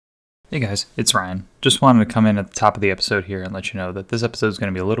Hey guys, it's Ryan. Just wanted to come in at the top of the episode here and let you know that this episode is going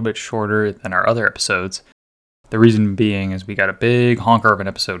to be a little bit shorter than our other episodes. The reason being is we got a big honker of an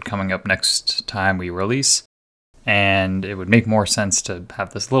episode coming up next time we release, and it would make more sense to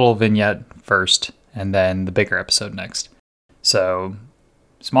have this little vignette first and then the bigger episode next. So,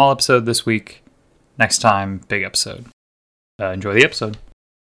 small episode this week, next time, big episode. Enjoy the episode.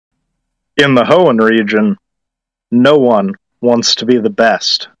 In the Hoenn region, no one wants to be the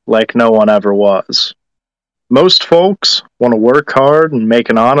best like no one ever was. Most folks want to work hard and make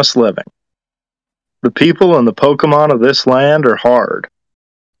an honest living. The people and the Pokemon of this land are hard.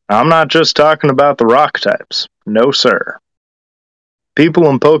 I'm not just talking about the rock types. No, sir. People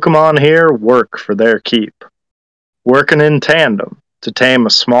and Pokemon here work for their keep, working in tandem to tame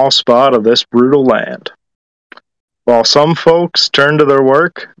a small spot of this brutal land. While some folks turn to their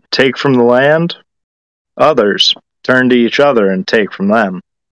work, take from the land, others turn to each other and take from them.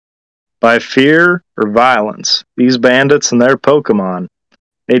 By fear or violence, these bandits and their Pokemon,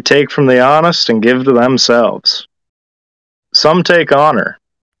 they take from the honest and give to themselves. Some take honor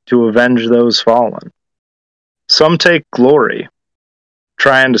to avenge those fallen. Some take glory,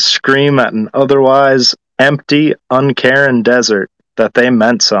 trying to scream at an otherwise empty, uncaring desert that they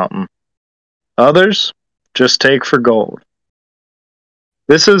meant something. Others just take for gold.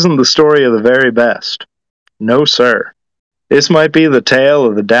 This isn't the story of the very best. No, sir. This might be the tale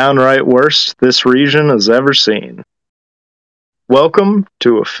of the downright worst this region has ever seen. Welcome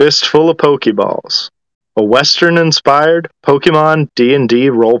to A Fistful of Pokeballs, a Western-inspired Pokemon D&D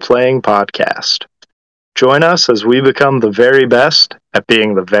role-playing podcast. Join us as we become the very best at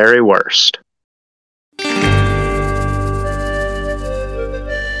being the very worst.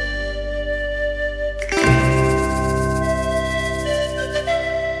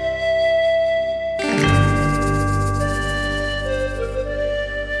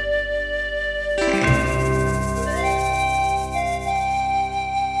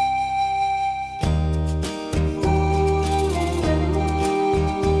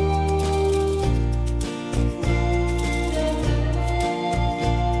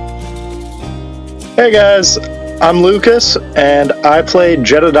 Hey guys, I'm Lucas, and I play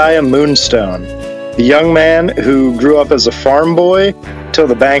Jedediah Moonstone, the young man who grew up as a farm boy till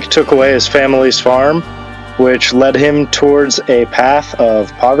the bank took away his family's farm, which led him towards a path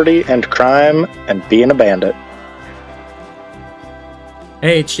of poverty and crime and being a bandit.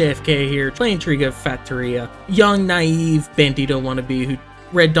 Hey, it's JFK here, playing Triga Fattoria, young, naive bandito wannabe who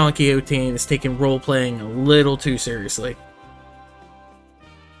read Don Quixote and is taking role-playing a little too seriously.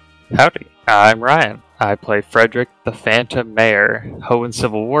 Howdy, I'm Ryan. I play Fredrick, the Phantom Mayor, Hoenn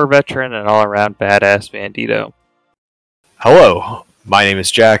Civil War veteran, and all-around badass bandito. Hello, my name is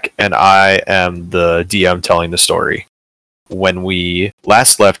Jack, and I am the DM telling the story. When we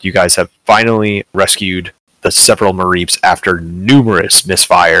last left, you guys have finally rescued the several Mareeps after numerous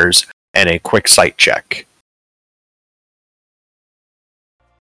misfires and a quick sight check.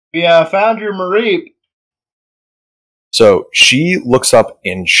 We found your Mareep. So she looks up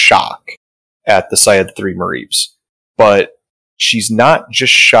in shock at the sight of the three Mareeps, but she's not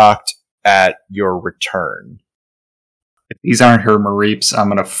just shocked at your return. If these aren't her Mareeps, I'm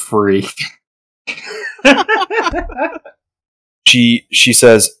gonna freak. She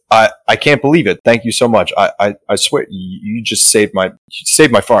says, I can't believe it. Thank you so much. I swear you just saved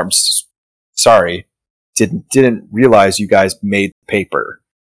my farm. Sorry. Didn't realize you guys made paper.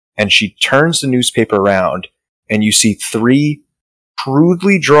 And she turns the newspaper around, and you see three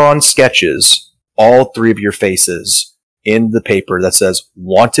crudely drawn sketches, all three of your faces, in the paper that says,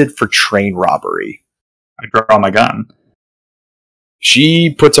 "Wanted for train robbery." I draw my gun.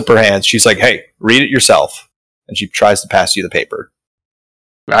 She puts up her hands. She's like, "Hey, read it yourself." And she tries to pass you the paper.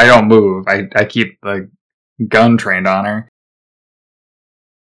 I don't move. I keep the gun trained on her.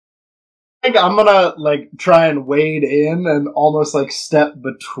 I think I'm gonna try and wade in and almost step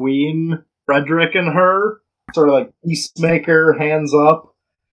between Fredrick and her, sort of peacemaker, hands up.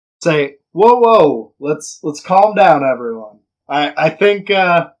 Say, whoa, let's calm down, everyone. I think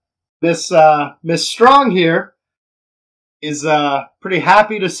this Miss Strong here is pretty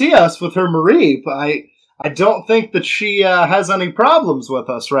happy to see us with her Mareep. I don't think that she has any problems with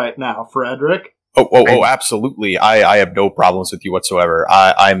us right now, Fredrick. Oh, absolutely. I have no problems with you whatsoever.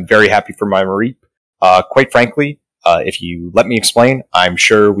 I'm very happy for my Mareep. Quite frankly, if you let me explain, I'm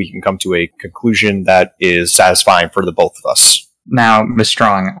sure we can come to a conclusion that is satisfying for the both of us. Now, Miss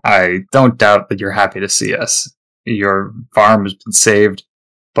Strong, I don't doubt that you're happy to see us. Your farm has been saved,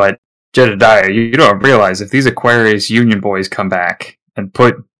 but Jedediah, you don't realize if these Aquarius Union boys come back and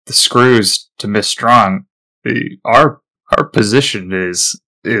put the screws to Miss Strong, our position is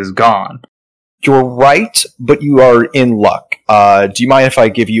is gone. You're right, but you are in luck. Do you mind if I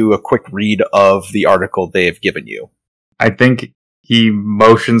give you a quick read of the article they have given you? I think he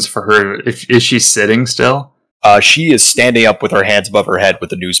motions for her. Is she sitting still? She is standing up with her hands above her head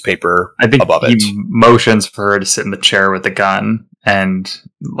with the newspaper I think above he it. motions for her to sit in the chair with the gun and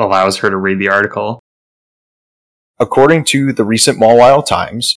allows her to read the article. According to the recent Mawile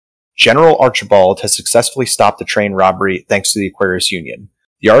Times, General Archibald has successfully stopped a train robbery thanks to the Aquarius Union.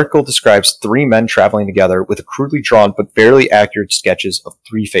 The article describes 3 men traveling together with crudely drawn but fairly accurate sketches of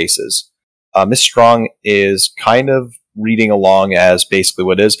 3 faces. Miss Strong is kind of reading along as basically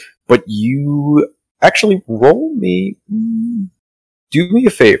what it is, but you actually roll me... Do me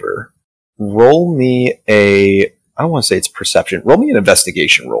a favor. Roll me a... I don't want to say it's perception. Roll me an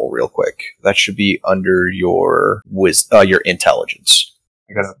investigation roll real quick. That should be under your your intelligence.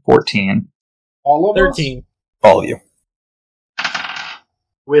 I got a 14. All of 13. us? All of you.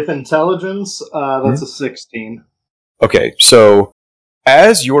 With intelligence, that's a 16. Okay, so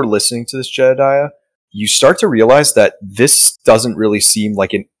as you're listening to this, Jedediah, you start to realize that this doesn't really seem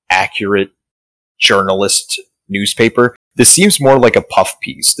like an accurate journalist newspaper. This seems more like a puff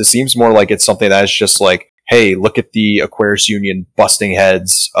piece. This seems more like it's something that is just like, hey, look at the Aquarius Union busting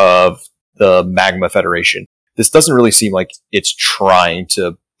heads of the Magma Federation. This doesn't really seem like it's trying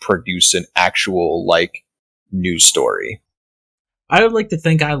to produce an actual, like, news story. I would like to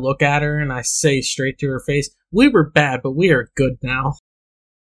think I look at her and I say straight to her face, we were bad, but we are good now.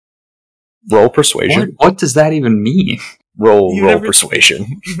 Roll persuasion. What does that even mean? Roll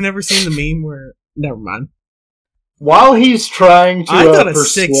persuasion. You've never seen the meme where... Never mind. While he's trying to I got a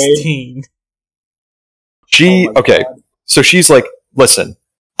persuade... 16. Okay, so she's like, listen,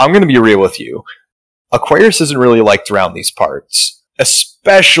 I'm going to be real with you. Aquarius isn't really liked around these parts,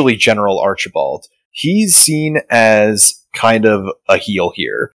 especially General Archibald. He's seen as kind of a heel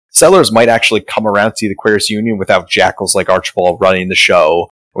here. Settlers might actually come around to the Aquarius Union without jackals like Archibald running the show,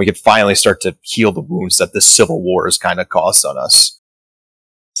 and we can finally start to heal the wounds that this civil war has kind of caused on us.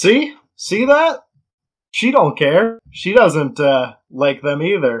 See? See that? She don't care. She doesn't like them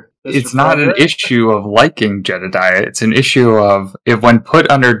either. Mr. It's not an Fredrick. issue of liking Jedediah. It's an issue of, if when put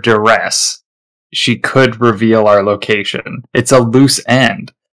under duress, she could reveal our location. It's a loose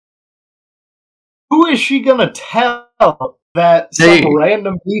end. Who is she gonna tell that some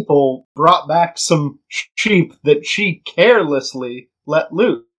random people brought back some sheep that she carelessly let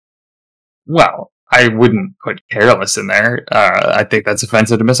loose? Well, I wouldn't put careless in there. I think that's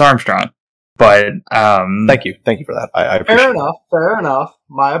offensive to Miss Armstrong. But Thank you for that. I appreciate it. Fair enough.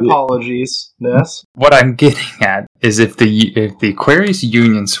 My apologies. Yes. What I'm getting at is if the Aquarius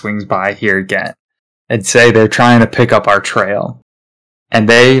Union swings by here again and say they're trying to pick up our trail, and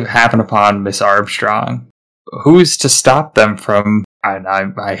they happen upon Miss Armstrong, who's to stop them from?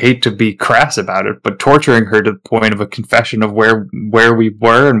 I hate to be crass about it, but torturing her to the point of a confession of where we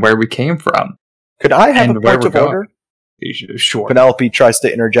were and where we came from. Could I have And a where point of we're order? Sure. Penelope tries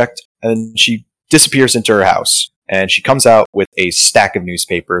to interject, and then she disappears into her house, and she comes out with a stack of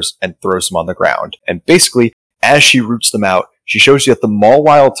newspapers and throws them on the ground. And basically, as she roots them out, she shows you that the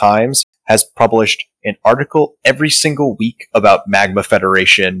Mawile Times has published an article every single week about Magma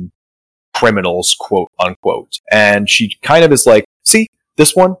Federation criminals, quote unquote. And she kind of is like, see,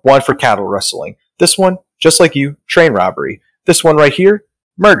 this one wanted for cattle rustling. This one, just like you, train robbery. This one right here,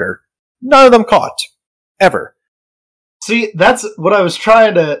 murder. None of them caught. Ever. See, that's what I was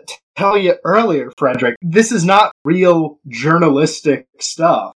trying to tell you earlier, Fredrick. This is not real journalistic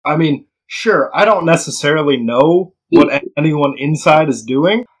stuff. I mean, sure, I don't necessarily know what anyone inside is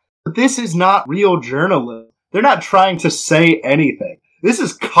doing, but this is not real journalism. They're not trying to say anything. This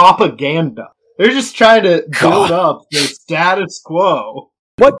is propaganda. They're just trying to build up the status quo.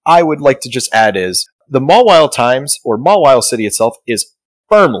 What I would like to just add is, the Mawile Times, or Mawile City itself, is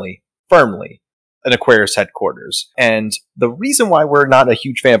firmly an Aquarius headquarters. And the reason why we're not a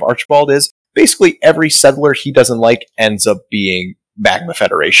huge fan of Archibald is, basically every settler he doesn't like ends up being Magma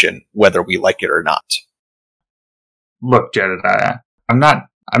Federation, whether we like it or not. Look, Jedediah, I'm not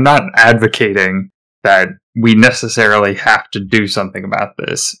advocating that we necessarily have to do something about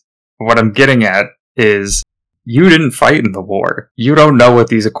this. What I'm getting at is, you didn't fight in the war. You don't know what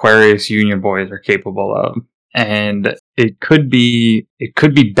these Aquarius Union boys are capable of. And it could be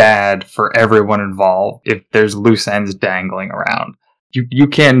bad for everyone involved if there's loose ends dangling around. You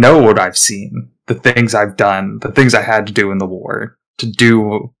can't know what I've seen, the things I've done, the things I had to do in the war to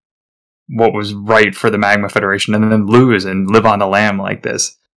do what was right for the Magma Federation, and then lose and live on the lam like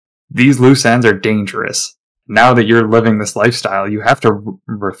this. These loose ends are dangerous. Now that you're living this lifestyle, you have to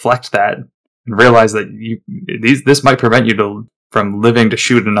reflect that and realize that this might prevent you from living to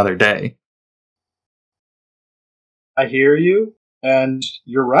shoot another day. I hear you, and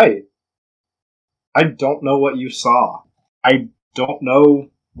you're right. I don't know what you saw. I don't know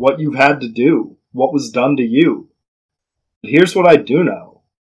what you've had to do, what was done to you. But here's what I do know.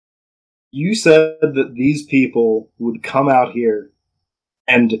 You said that these people would come out here,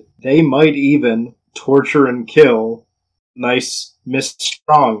 and they might even torture and kill nice Miss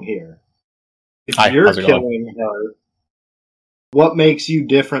Strong here. If Hi, you're how's it going? killing her, what makes you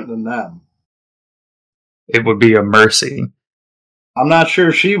different than them? It would be a mercy. I'm not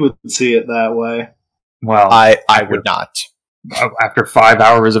sure she would see it that way. Well, I would not. after 5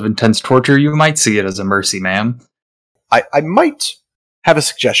 hours of intense torture, you might see it as a mercy, ma'am. I might have a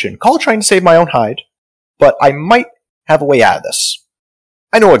suggestion. Call it trying to save my own hide, but I might have a way out of this.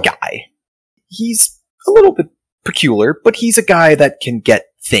 I know a guy. He's a little bit peculiar, but he's a guy that can get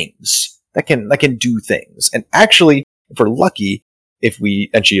things. That can do things. And actually, if we're lucky,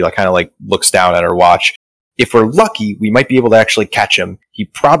 and she kind of looks down at her watch, if we're lucky, we might be able to actually catch him. He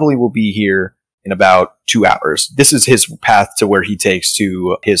probably will be here in about 2 hours. This is his path to where he takes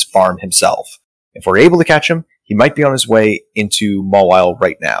to his farm himself. If we're able to catch him, he might be on his way into Mawile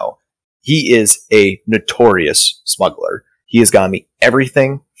right now. He is a notorious smuggler. He has gotten me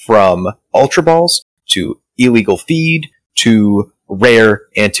everything from Ultra Balls to illegal feed to rare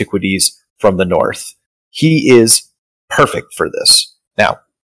antiquities from the north. He is perfect for this. Now,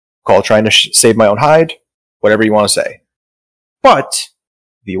 call trying to save my own hide, whatever you want to say. But,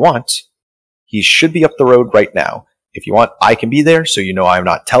 if you want, he should be up the road right now. If you want, I can be there, so you know I am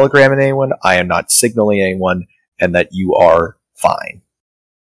not telegramming anyone, I am not signaling anyone, and that you are fine.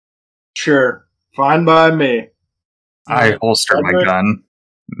 Sure. Fine by me. I holster my gun.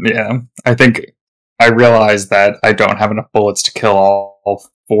 Yeah, I think I realize that I don't have enough bullets to kill all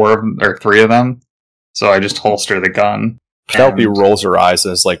 4 of them, or 3 of them, so I just holster the gun. Penelope rolls her eyes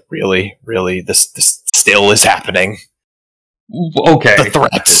and is like, really? Really? This still is happening? Okay. The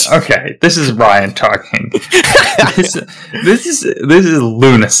threats. Okay, this is Ryan talking. this is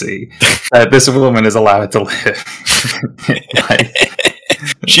lunacy that this woman is allowed to live.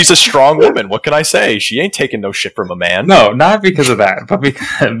 She's a strong woman. What can I say? She ain't taking no shit from a man. No, not because of that, but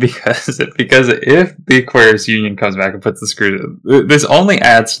because if the Aquarius Union comes back and puts the screw, this only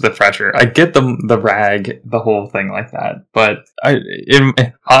adds to the pressure. I get the rag, the whole thing like that, but in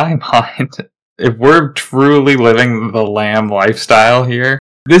my mind, if we're truly living the lamb lifestyle here,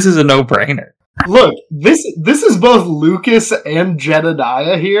 this is a no-brainer. Look, this is both Lucas and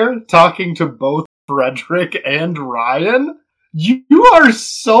Jedediah here, talking to both Fredrick and Ryan. You are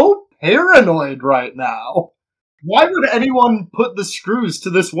so paranoid right now. Why would anyone put the screws to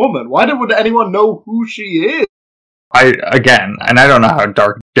this woman? Why would anyone know who she is? I don't know how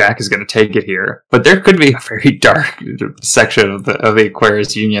dark Jack is going to take it here, but there could be a very dark section of the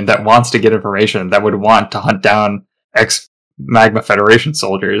Aquarius Union that wants to get information, that would want to hunt down ex-Magma Federation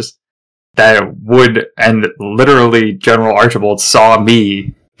soldiers, that would, and literally General Archibald saw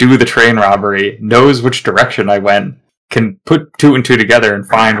me do the train robbery, knows which direction I went, can put 2 and 2 together and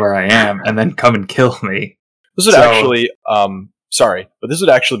find where I am, and then come and kill me. This would actually, sorry, but this would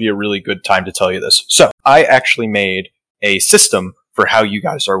actually be a really good time to tell you this. So, I actually made a system for how you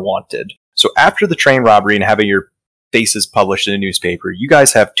guys are wanted. So, after the train robbery and having your faces published in a newspaper, you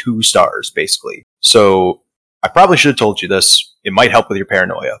guys have 2 stars, basically. So, I probably should have told you this. It might help with your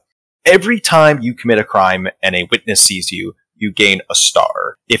paranoia. Every time you commit a crime and a witness sees you, you gain a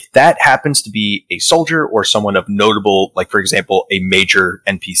star. If that happens to be a soldier or someone of notable, like for example, a major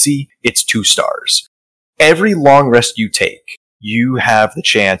NPC, it's 2 stars. Every long rest you take, you have the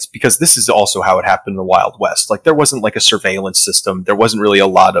chance, because this is also how it happened in the Wild West. Like, there wasn't like a surveillance system. There wasn't really a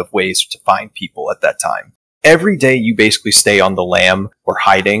lot of ways to find people at that time. Every day you basically stay on the lam or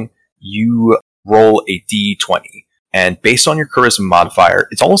hiding, you roll a D20. And based on your charisma modifier,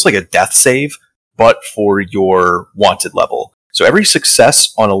 it's almost like a death save, but for your wanted level. So every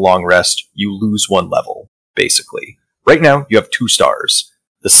success on a long rest, you lose 1 level, basically. Right now, you have 2 stars.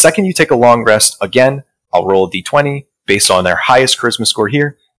 The second you take a long rest, again, I'll roll a d20 based on their highest charisma score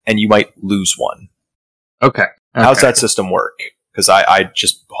here, and you might lose 1. Okay. How's that system work? Because I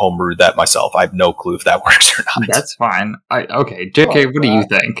just homebrewed that myself. I have no clue if that works or not. That's fine. Okay, JK, what do you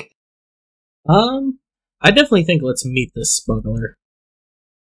think? I definitely think let's meet this smuggler.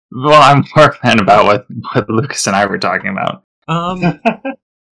 Well, I'm more fan about what Lucas and I were talking about.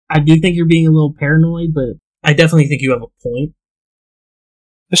 I do think you're being a little paranoid, but I definitely think you have a point.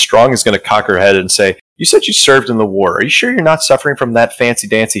 Miss Strong is going to cock her head and say, "You said you served in the war. Are you sure you're not suffering from that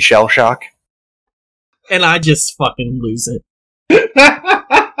fancy-dancy shell shock?" And I just fucking lose it.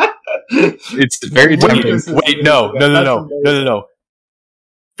 It's very tempting. Wait, no.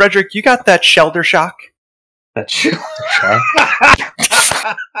 Fredrick, you got that shelter shock? That shock.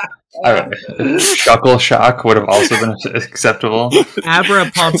 Shuckle shock would have also been acceptable. Abra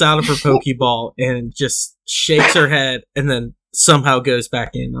pops out of her Pokeball and just shakes her head and then somehow goes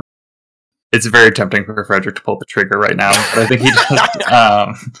back in. It's very tempting for Fredrick to pull the trigger right now, but I think he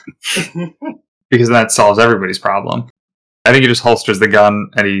just because that solves everybody's problem. I think he just holsters the gun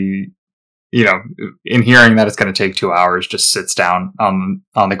and he, in hearing that it's going to take 2 hours, just sits down on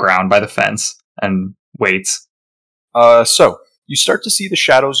the ground by the fence and waits. So you start to see the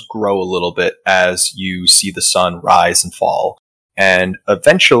shadows grow a little bit as you see the sun rise and fall, and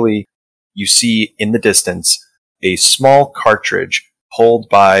eventually you see in the distance a small cartridge pulled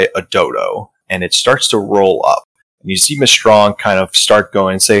by a dodo, and it starts to roll up. And you see Miss Strong kind of start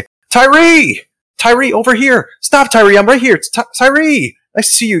going and say, Tyree! Tyree, over here! Stop, Tyree, I'm right here! It's Tyree! Nice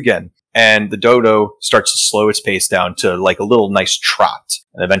to see you again. And the dodo starts to slow its pace down to like a little nice trot,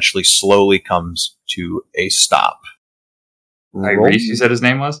 and eventually slowly comes to a stop. Tyree, you said his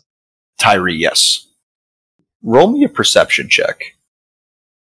name was? Tyree, yes. Roll me a perception check.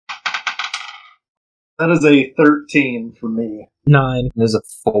 That is a 13 for me. 9. There's a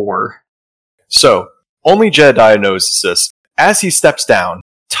 4. So, only Jedediah knows this. As he steps down,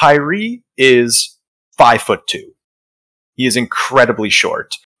 Tyree is 5'2". He is incredibly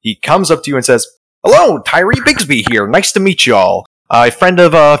short. He comes up to you and says, Hello, Tyree Bigsbee here. Nice to meet y'all. A friend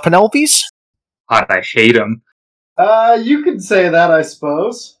of Penelope's? God, I hate him. You could say that, I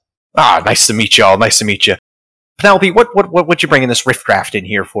suppose. Ah, nice to meet y'all. Nice to meet you. Penelope, what you bringing this riffraff in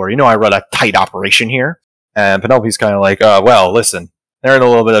here for? You know I run a tight operation here. And Penelope's kind of like, well, listen, they're in a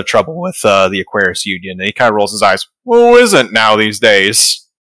little bit of trouble with the Aquarius Union. And he kind of rolls his eyes. Who isn't now these days?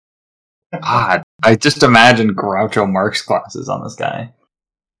 God, I just imagine Groucho Marx glasses on this guy.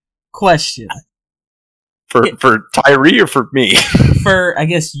 Question. For Tyree or for me? For, I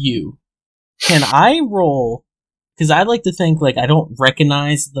guess, you. Can I roll? Because I like to think, I don't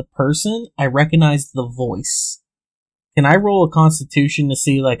recognize the person, I recognize the voice. Can I roll a Constitution to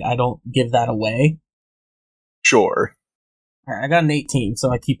see, I don't give that away? Sure. Alright, I got an 18,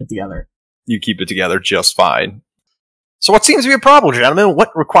 so I keep it together. You keep it together just fine. So what seems to be a problem, gentlemen?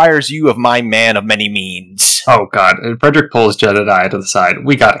 What requires you of my man of many means? Oh, God. Fredrick pulls Jedediah to the side.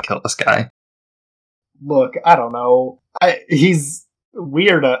 We gotta kill this guy. Look, I don't know. He's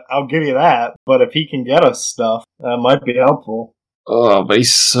weird, I'll give you that, but if he can get us stuff, that might be helpful. Oh, but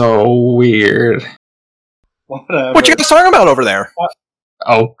he's so weird. Whatever. What you guys talking about over there?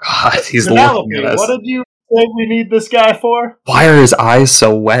 Oh, God, he's Penelope, looking at us. what did you say we need this guy for? Why are his eyes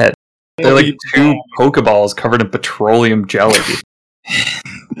so wet? They're like 2 Pokeballs covered in petroleum jelly.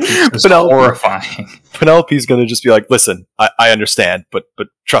 It's horrifying. Penelope's gonna just be like, listen, I understand, but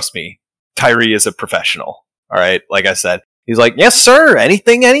trust me, Tyree is a professional. Alright, like I said. He's like, yes, sir,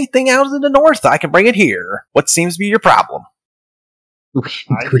 anything out in the north, I can bring it here. What seems to be your problem? We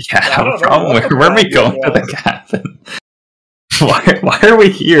have a problem. Where are we going to the cabin? Why are we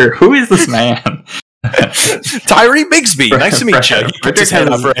here? Who is this man? Tyree Bigsbee, nice to meet you. He puts his hand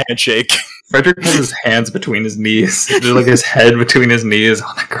up for a handshake. Fredrick has his hands between his knees. There's his head between his knees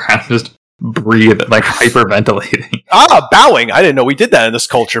on the ground, just breathe, hyperventilating. Bowing. I didn't know we did that in this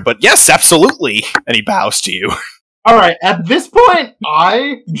culture, but yes, absolutely. And he bows to you. Alright, at this point,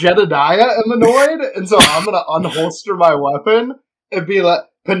 Jedediah, am annoyed, and so I'm gonna unholster my weapon and be like,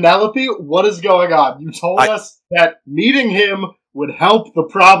 Penelope, what is going on? You told us that meeting him would help the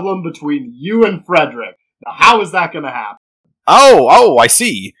problem between you and Fredrick. Now, how is that gonna happen? Oh, I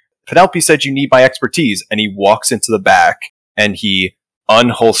see. Penelope said you need my expertise, and he walks into the back, and he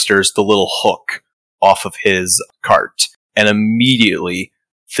unholsters the little hook off of his cart, and immediately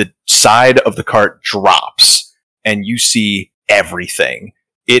the side of the cart drops, and you see everything.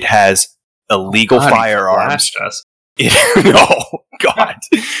 It has illegal firearms. No, God.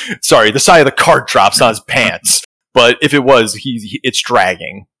 Sorry, the side of the cart drops, not his pants. But if it was, it's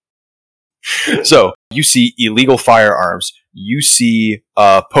dragging. So, you see illegal firearms. You see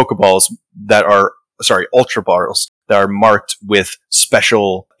Pokeballs Ultra Balls that are marked with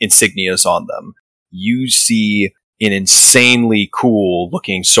special insignias on them. You see an insanely cool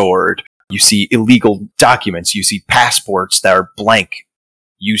looking sword. You see illegal documents. You see passports that are blank.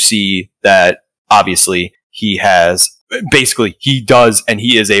 You see that, obviously, he does, and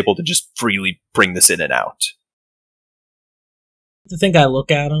he is able to just freely bring this in and out. I think I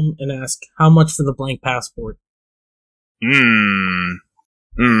look at him and ask, how much for the blank passport?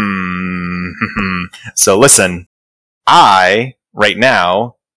 So listen, I, right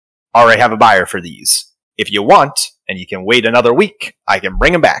now, already have a buyer for these. If you want, and you can wait another week, I can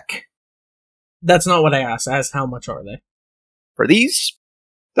bring them back. That's not what I asked. I asked how much are they? For these,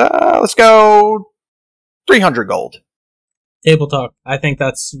 let's go 300 gold. Table talk. I think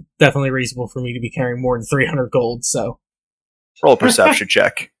that's definitely reasonable for me to be carrying more than 300 gold, so... Roll a perception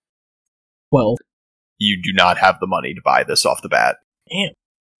check. 12. You do not have the money to buy this off the bat. Damn.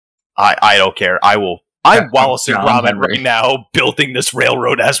 I don't care. I'm Wallace and John Gromit Henry. right now, building this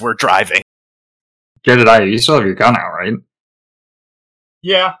railroad as we're driving. Jedediah, you still have your gun out, right?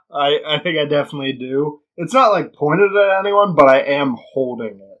 Yeah, I think I definitely do. It's not like pointed at anyone, but I am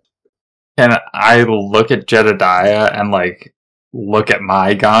holding it. Can I look at Jedediah and like look at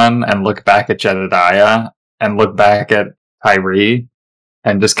my gun and look back at Jedediah and look back at Tyree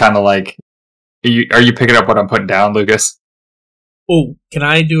and just kind of like, are you picking up what I'm putting down, Lucas? Oh, can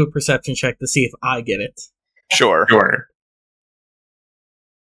I do a perception check to see if I get it? Sure. Sure.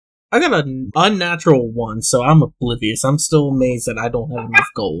 I got an unnatural 1, so I'm oblivious. I'm still amazed that I don't have enough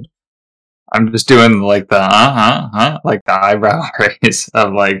gold. I'm just doing like the like the eyebrow raise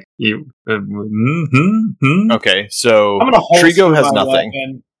of like you. Okay, so I'm gonna holster Trigo has my nothing.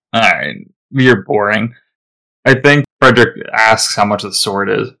 weapon. All right, you're boring. I think Fredrick asks how much the sword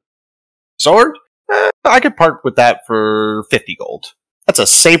is. Sword? I could part with that for 50 gold. That's a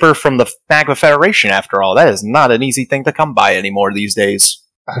saber from the Magma Federation, after all. That is not an easy thing to come by anymore these days.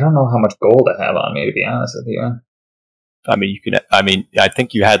 I don't know how much gold I have on me, to be honest with you. I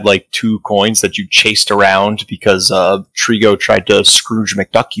think you had like 2 coins that you chased around because Trigo tried to Scrooge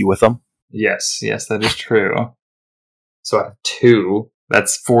McDuck you with them. Yes, that is true. So I have 2.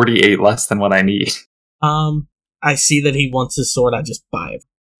 That's 48 less than what I need. I see that he wants his sword, I just buy it.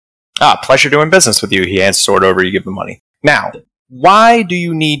 Pleasure doing business with you. He hands the sword over, you give the money. Now, why do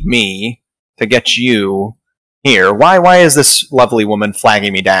you need me to get you here? Why is this lovely woman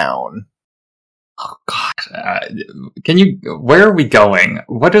flagging me down? Oh God! Where are we going?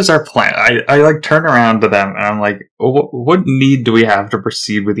 What is our plan? I like turn around to them and I'm like, what need do we have to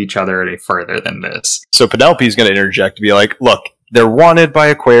proceed with each other any further than this? So Penelope's going to interject to be like, look, they're wanted by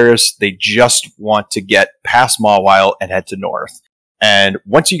Aquarius. They just want to get past Mawile and head to north. And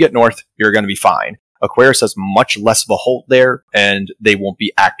once you get north, you're going to be fine. Aquarius has much less of a hold there, and they won't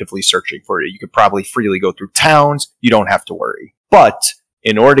be actively searching for you. You could probably freely go through towns. You don't have to worry. But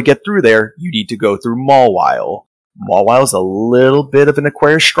in order to get through there, you need to go through Mawile. Mawile is a little bit of an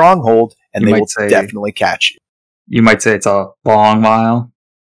Aquarius stronghold, and they will definitely catch you. You might say it's a long mile.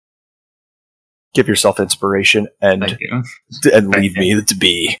 Give yourself inspiration and Thank you. Leave me to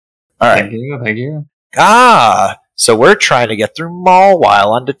be. All right. Thank you. So we're trying to get through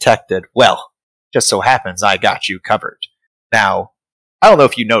Mawile undetected. Well, just so happens I got you covered. Now, I don't know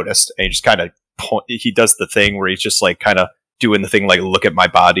if you noticed, and he just kind of he does the thing where he's just like kind of doing the thing like look at my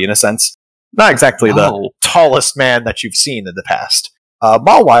body in a sense. Not exactly the tallest man that you've seen in the past.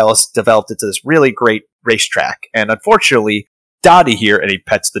 Mawile has developed into this really great racetrack, and unfortunately, Dottie here, and he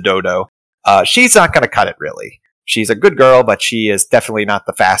pets the dodo, she's not going to cut it really. She's a good girl, but she is definitely not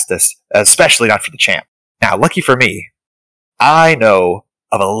the fastest, especially not for the champ. Now, lucky for me, I know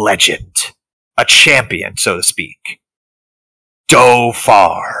of a legend, a champion, so to speak.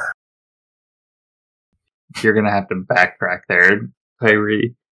 Dofar. You're gonna have to backtrack there,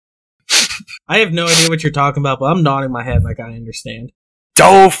 Tyree. I have no idea what you're talking about, but I'm nodding my head like I understand.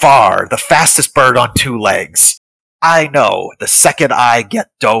 Dofar, the fastest bird on 2 legs. I know, the second I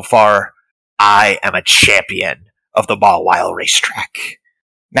get Dofar, I am a champion of the Mawile racetrack.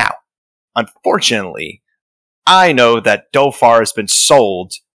 Now, unfortunately, I know that Dofar has been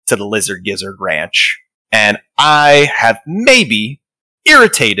sold to the Lizard Gizzard Ranch, and I have maybe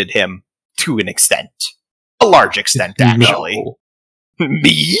irritated him to an extent. A large extent, actually. No.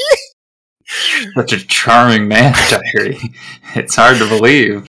 Me? Such a charming man, Tyree. It's hard to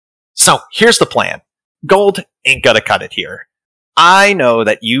believe. So, here's the plan. Gold ain't gonna cut it here. I know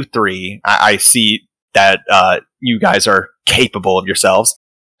that you 3, I see that you guys are capable of yourselves.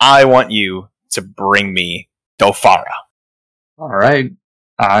 I want you to bring me Dofara. Alright.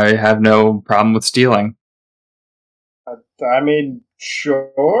 I have no problem with stealing. I mean,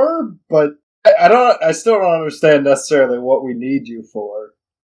 sure, but I still don't understand necessarily what we need you for.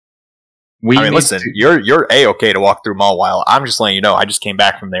 Listen, you're A-okay to walk through Mawile. I'm just letting you know, I just came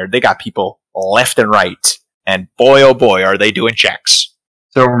back from there. They got people left and right. And boy, oh boy, are they doing checks.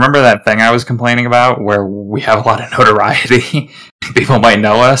 So remember that thing I was complaining about where we have a lot of notoriety? People might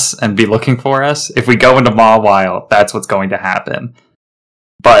know us and be looking for us? If we go into Mawile, that's what's going to happen.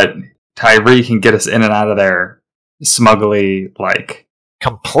 But Tyree can get us in and out of there smugly, like...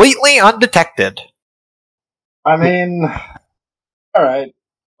 completely undetected. I mean, alright,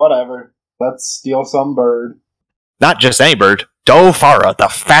 whatever. Let's steal some bird. Not just any bird, Dofara, the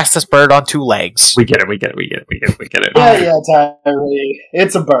fastest bird on two legs. We get it. Yeah, Tyree.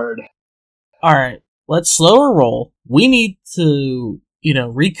 It's a bird. All right, let's slow our roll. We need to,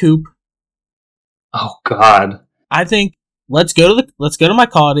 recoup. Oh God. I think let's go to my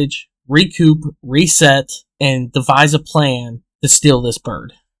cottage, recoup, reset, and devise a plan to steal this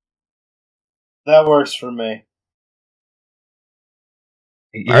bird. That works for me.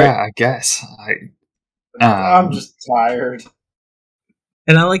 Yeah, I guess. I'm just tired.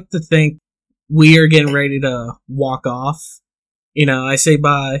 And I like to think we are getting ready to walk off. I say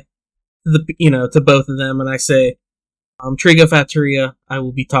bye to both of them, and I say, Trigo Fattoria, I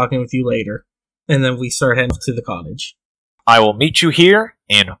will be talking with you later. And then we start heading to the cottage. I will meet you here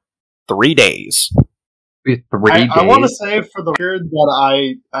in 3 days. 3 days. I want to say for the record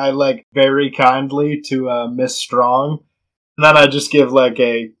that I like very kindly to Miss Strong, and then I just give like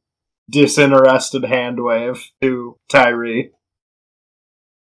a disinterested hand wave to Tyree.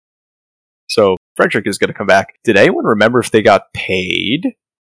 So Fredrick is going to come back. Did anyone remember if they got paid?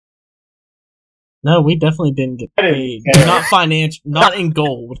 No, we definitely didn't get paid. Not financial, not in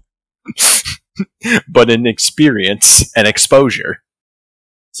gold. But in experience and exposure.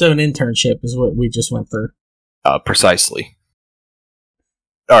 So an internship is what we just went through. Precisely.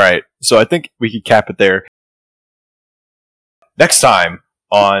 Alright, so I think we could cap it there. Next time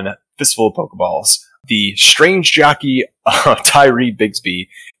on Fistful of Pokeballs, the strange jockey Tyree Bigsbee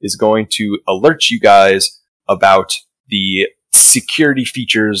is going to alert you guys about the security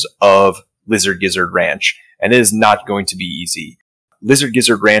features of Lizard Gizzard Ranch, and it is not going to be easy. Lizard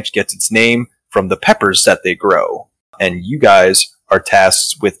Gizzard Ranch gets its name from the peppers that they grow, and you guys are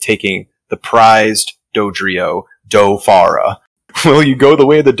tasked with taking the prized Dodrio, Dofara. Will you go the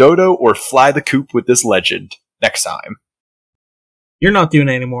way of the dodo or fly the coop with this legend? Next time. You're not doing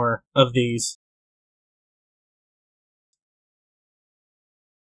any more of these.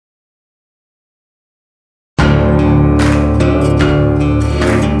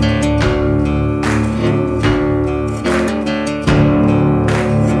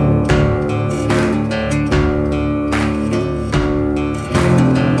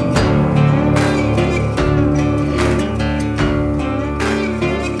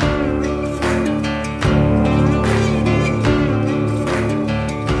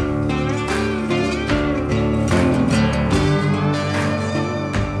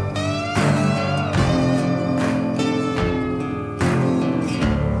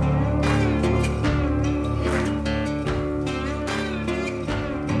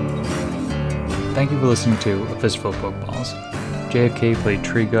 Thank you for listening to A Fistful of Pokeballs. JFK played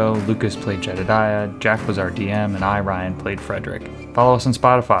Trigo, Lucas played Jedediah, Jack was our DM, and I, Ryan, played Fredrick. Follow us on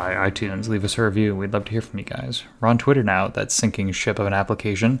Spotify, iTunes, leave us a review. We'd love to hear from you guys. We're on Twitter now, that sinking ship of an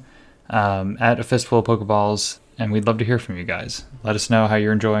application, at A Fistful of Pokeballs, and we'd love to hear from you guys. Let us know how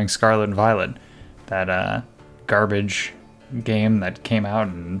you're enjoying Scarlet and Violet, that garbage game that came out,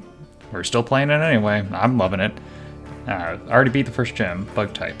 and we're still playing it anyway. I'm loving it. I already beat the first gym,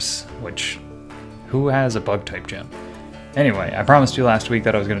 Bug Types, which... who has a bug type gym? Anyway, I promised you last week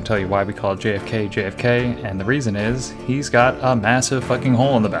that I was going to tell you why we call JFK JFK, and the reason is he's got a massive fucking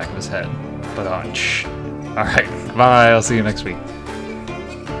hole in the back of his head. But Alright, bye, I'll see you next week.